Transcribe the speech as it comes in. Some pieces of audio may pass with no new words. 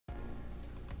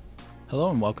Hello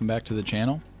and welcome back to the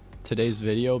channel. Today's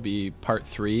video will be part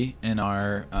 3 in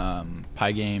our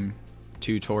Pygame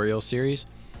tutorial series.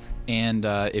 And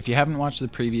if you haven't watched the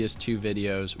previous 2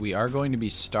 videos, we are going to be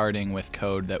starting with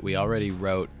code that we already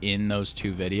wrote in those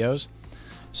 2 videos.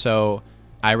 So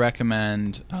I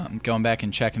recommend going back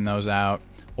and checking those out,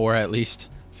 or at least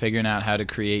figuring out how to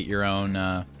create your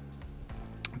own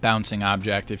bouncing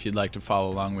object if you'd like to follow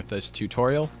along with this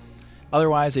tutorial.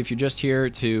 Otherwise, if you're just here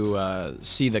to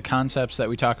see the concepts that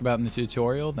we talk about in the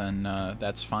tutorial, then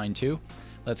that's fine too.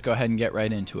 Let's go ahead and get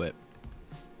right into it.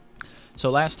 So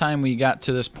last time we got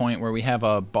to this point where we have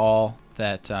a ball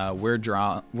that we're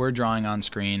drawing on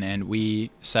screen, and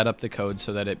we set up the code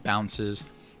so that it bounces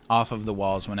off of the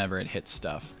walls whenever it hits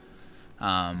stuff.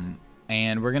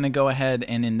 And we're going to go ahead,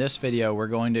 and in this video we're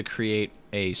going to create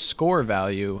a score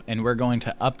value, and we're going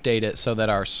to update it so that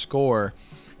our score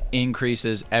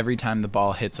increases every time the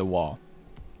ball hits a wall.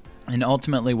 And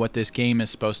ultimately what this game is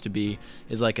supposed to be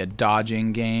is like a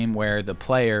dodging game where the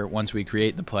player, once we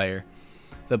create the player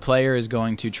is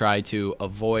going to try to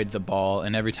avoid the ball,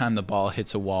 and every time the ball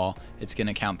hits a wall it's going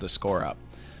to count the score up.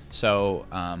 So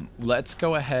let's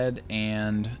go ahead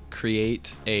and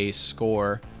create a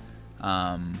score.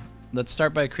 Let's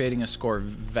start by creating a score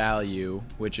value,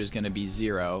 which is going to be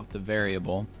 0, the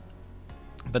variable.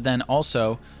 But then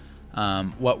also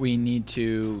what we need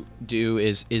to do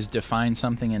is define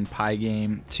something in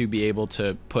Pygame to be able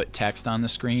to put text on the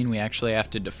screen. We actually have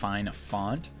to define a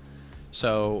font.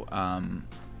 So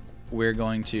we're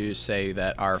going to say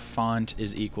that our font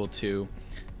is equal to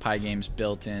Pygame's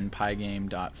built-in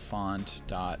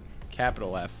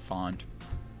pygame.font.capital F font.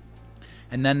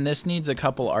 And then this needs a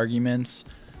couple arguments.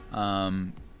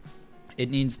 It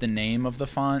needs the name of the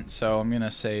font, so I'm going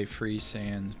to say free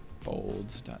sans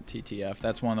bold.ttf.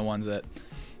 That's one of the ones that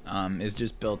is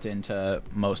just built into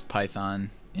most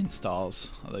Python installs,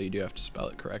 although you do have to spell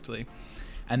it correctly.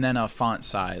 And then a font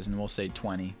size, and we'll say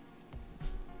 20.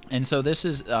 And so this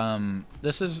is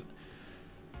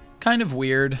kind of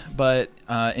weird, but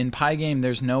in Pygame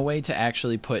there's no way to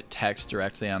actually put text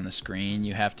directly on the screen.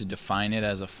 You have to define it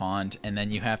as a font, and then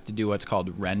you have to do what's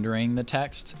called rendering the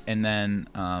text, and then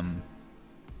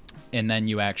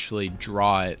you actually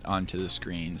draw it onto the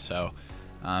screen. So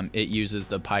it uses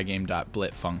the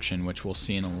pygame.blit function, which we'll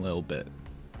see in a little bit.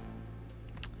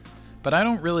 But I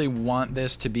don't really want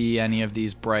this to be any of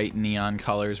these bright neon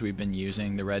colors we've been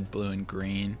using, the red, blue, and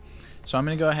green. So I'm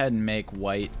going to go ahead and make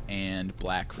white and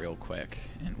black real quick.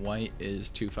 And white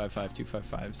is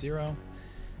 255250,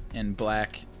 and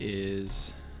black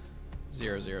is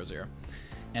 000.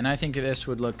 And I think this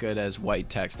would look good as white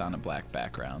text on a black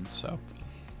background. So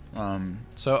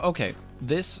okay,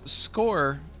 this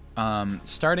score,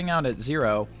 starting out at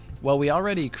 0, well, we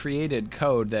already created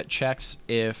code that checks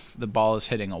if the ball is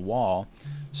hitting a wall.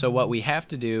 So what we have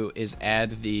to do is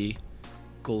add the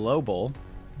global.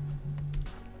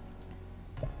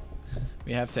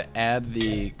 We have to add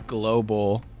the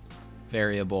global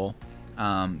variable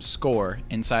score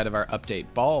inside of our update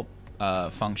ball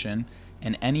function.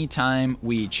 And anytime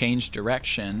we change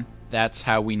direction, that's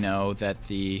how we know that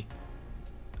the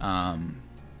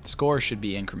score should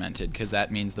be incremented, because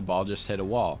that means the ball just hit a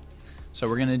wall. So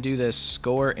we're going to do this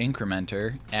score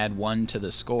incrementer, add 1 to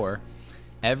the score,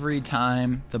 every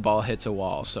time the ball hits a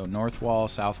wall. So north wall,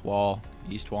 south wall,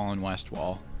 east wall, and west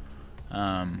wall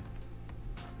are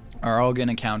all going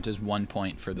to count as 1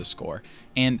 point for the score.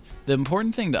 And the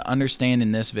important thing to understand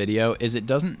in this video is it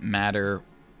doesn't matter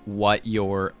what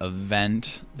your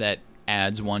event that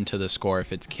adds 1 to the score,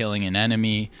 if it's killing an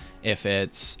enemy, if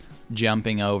it's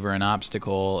jumping over an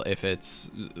obstacle, if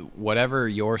it's whatever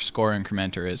your score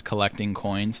incrementer is, collecting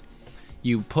coins,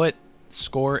 you put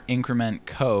score increment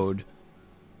code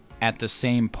at the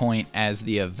same point as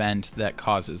the event that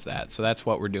causes that. So that's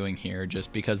what we're doing here,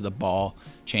 just because the ball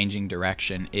changing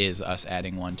direction is us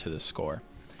adding 1 to the score.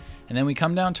 And then we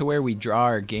come down to where we draw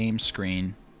our game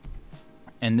screen,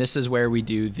 and this is where we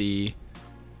do the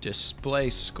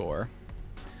display score.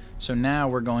 So now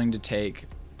we're going to take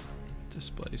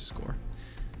display score.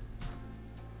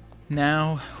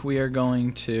 Now we are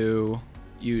going to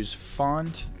use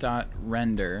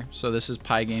font.render. So this is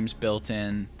Pygame's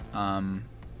built-in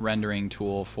rendering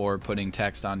tool for putting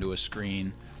text onto a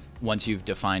screen once you've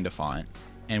defined a font.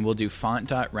 And we'll do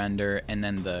font.render, and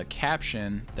then the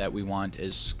caption that we want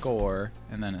is score,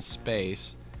 and then a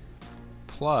space,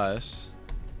 plus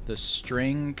the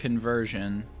string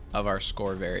conversion of our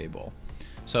score variable.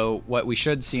 So what we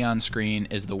should see on screen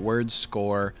is the word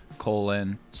score,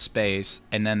 colon, space,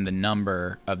 and then the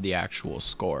number of the actual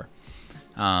score.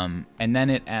 And then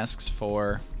it asks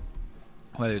for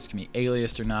whether it's going to be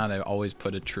aliased or not. I always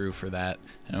put a true for that.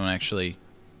 I don't actually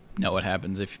know what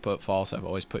happens if you put false. I've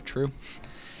always put true.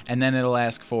 And then it'll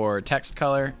ask for text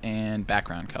color and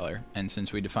background color. And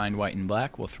since we defined white and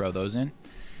black, we'll throw those in.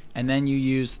 And then you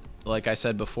use, like I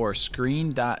said before,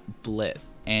 screen.blit.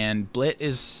 And blit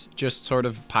is just sort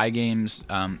of Pygame's,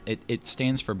 it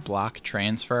stands for block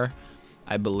transfer,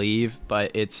 I believe,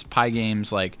 but it's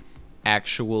Pygame's like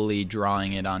actually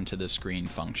drawing it onto the screen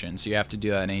function. So you have to do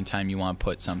that anytime you want to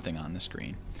put something on the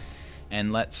screen.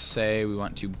 And let's say we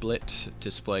want to blit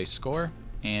display score,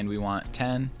 and we want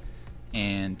 10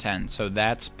 and 10. So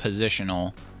that's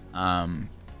positional.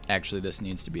 Actually, this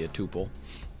needs to be a tuple.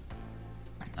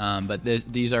 But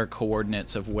these are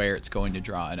coordinates of where it's going to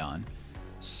draw it on.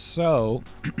 So,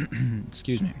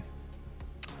 excuse me.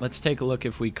 Let's take a look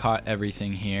if we caught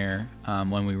everything here.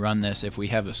 When we run this, if we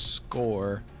have a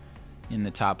score in the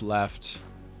top left,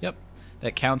 yep,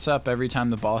 that counts up every time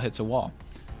the ball hits a wall.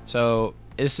 So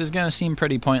this is going to seem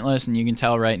pretty pointless, and you can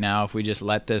tell right now if we just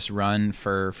let this run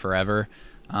for forever,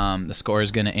 the score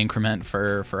is going to increment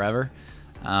for forever,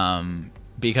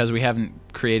 because we haven't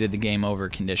created the game over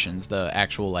conditions, the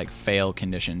actual like fail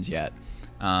conditions yet,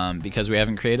 because we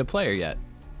haven't created a player yet.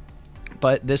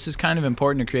 But this is kind of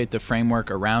important to create the framework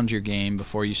around your game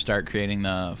before you start creating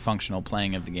the functional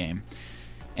playing of the game.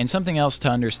 And something else to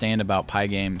understand about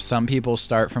Pygame, some people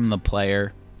start from the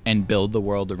player and build the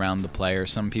world around the player.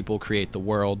 Some people create the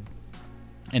world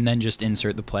and then just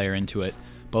insert the player into it.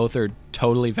 Both are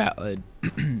totally valid.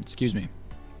 Excuse me.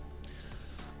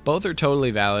 Both are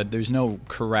totally valid. There's no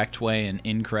correct way and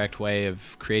incorrect way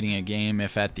of creating a game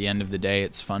if at the end of the day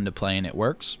it's fun to play and it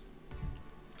works.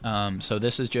 So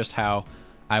this is just how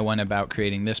I went about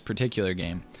creating this particular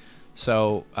game.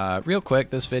 So real quick,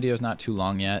 this video is not too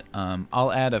long yet.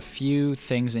 I'll add a few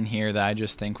things in here that I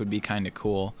just think would be kind of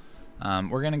cool.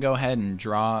 We're going to go ahead and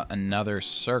draw another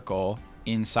circle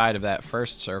inside of that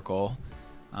first circle.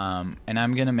 And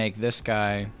I'm going to make this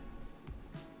guy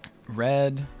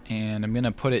red, and I'm going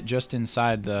to put it just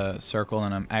inside the circle,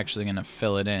 and I'm actually going to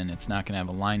fill it in. It's not going to have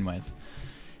a line width.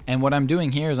 And what I'm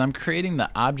doing here is I'm creating the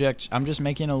object, I'm just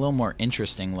making it a little more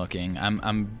interesting looking.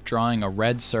 I'm drawing a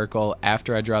red circle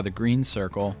after I draw the green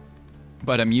circle,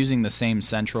 but I'm using the same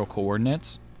central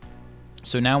coordinates.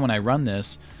 So now when I run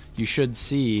this, you should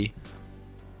see,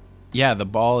 yeah, the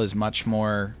ball is much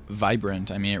more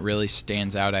vibrant. I mean, it really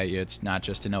stands out at you. It's not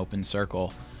just an open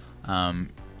circle.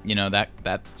 You know,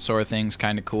 that sort of thing's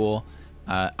kind of cool.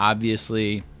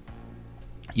 Obviously,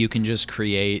 you can just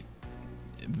create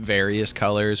various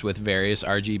colors with various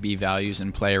RGB values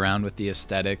and play around with the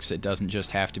aesthetics. It doesn't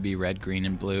just have to be red, green,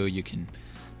 and blue. You can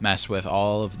mess with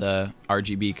all of the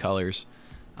RGB colors.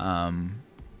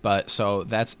 But so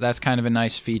that's kind of a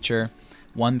nice feature.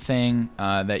 One thing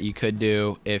that you could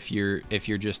do if you're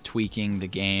just tweaking the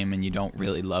game and you don't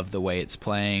really love the way it's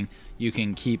playing, you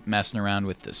can keep messing around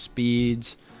with the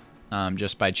speeds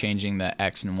just by changing the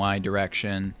X and Y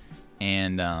direction.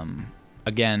 And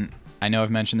again, I know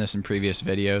I've mentioned this in previous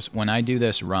videos. When I do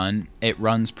this run, it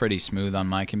runs pretty smooth on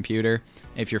my computer.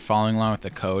 If you're following along with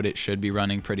the code, it should be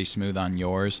running pretty smooth on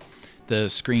yours. The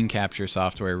screen capture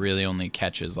software really only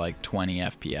catches like 20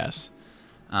 FPS.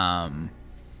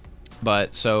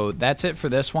 But so that's it for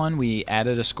this one. We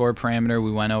added a score parameter.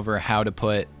 We went over how to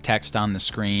put text on the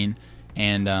screen.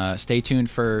 And stay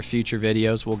tuned for future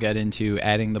videos. We'll get into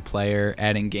adding the player,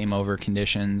 adding game over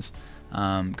conditions,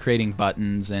 creating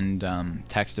buttons and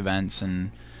text events,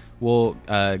 and we'll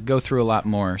go through a lot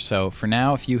more. So for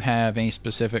now, if you have any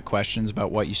specific questions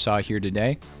about what you saw here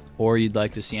today, or you'd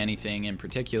like to see anything in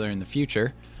particular in the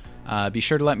future, be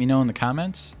sure to let me know in the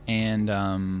comments.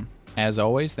 And as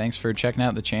always, thanks for checking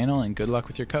out the channel, and good luck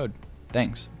with your code.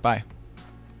 Thanks. Bye.